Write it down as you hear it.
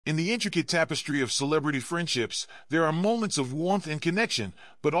In the intricate tapestry of celebrity friendships, there are moments of warmth and connection,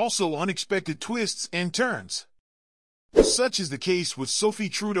 but also unexpected twists and turns. Such is the case with Sophie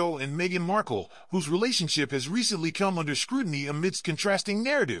Trudeau and Meghan Markle, whose relationship has recently come under scrutiny amidst contrasting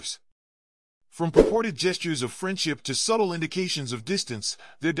narratives. From purported gestures of friendship to subtle indications of distance,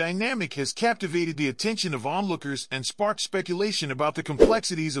 their dynamic has captivated the attention of onlookers and sparked speculation about the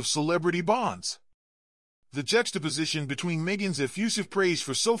complexities of celebrity bonds. The juxtaposition between Meghan's effusive praise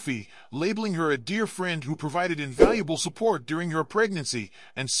for Sophie, labeling her a dear friend who provided invaluable support during her pregnancy,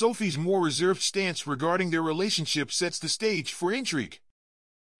 and Sophie's more reserved stance regarding their relationship sets the stage for intrigue.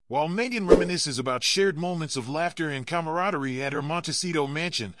 While Meghan reminisces about shared moments of laughter and camaraderie at her Montecito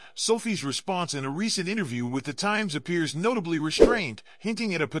mansion, Sophie's response in a recent interview with The Times appears notably restrained,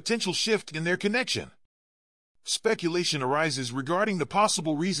 hinting at a potential shift in their connection. Speculation arises regarding the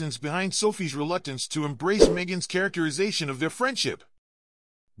possible reasons behind Sophie's reluctance to embrace Meghan's characterization of their friendship.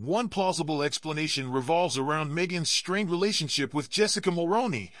 One plausible explanation revolves around Meghan's strained relationship with Jessica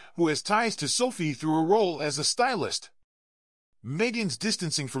Mulroney, who has ties to Sophie through her role as a stylist. Meghan's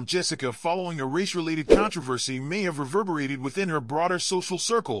distancing from Jessica following a race-related controversy may have reverberated within her broader social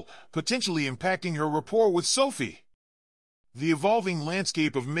circle, potentially impacting her rapport with Sophie. The evolving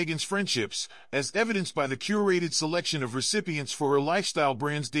landscape of Meghan's friendships, as evidenced by the curated selection of recipients for her lifestyle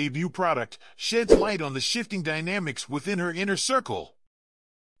brand's debut product, sheds light on the shifting dynamics within her inner circle.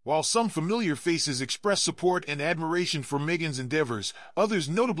 While some familiar faces express support and admiration for Meghan's endeavors, others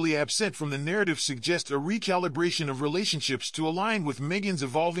notably absent from the narrative suggest a recalibration of relationships to align with Meghan's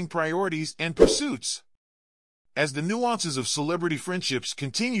evolving priorities and pursuits. As the nuances of celebrity friendships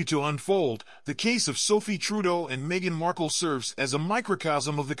continue to unfold, the case of Sophie Trudeau and Meghan Markle serves as a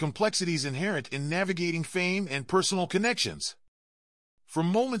microcosm of the complexities inherent in navigating fame and personal connections. From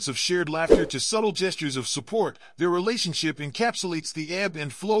moments of shared laughter to subtle gestures of support, their relationship encapsulates the ebb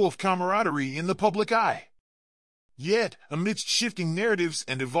and flow of camaraderie in the public eye. Yet, amidst shifting narratives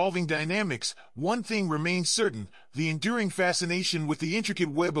and evolving dynamics, one thing remains certain: the enduring fascination with the intricate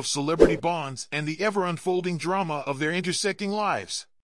web of celebrity bonds and the ever-unfolding drama of their intersecting lives.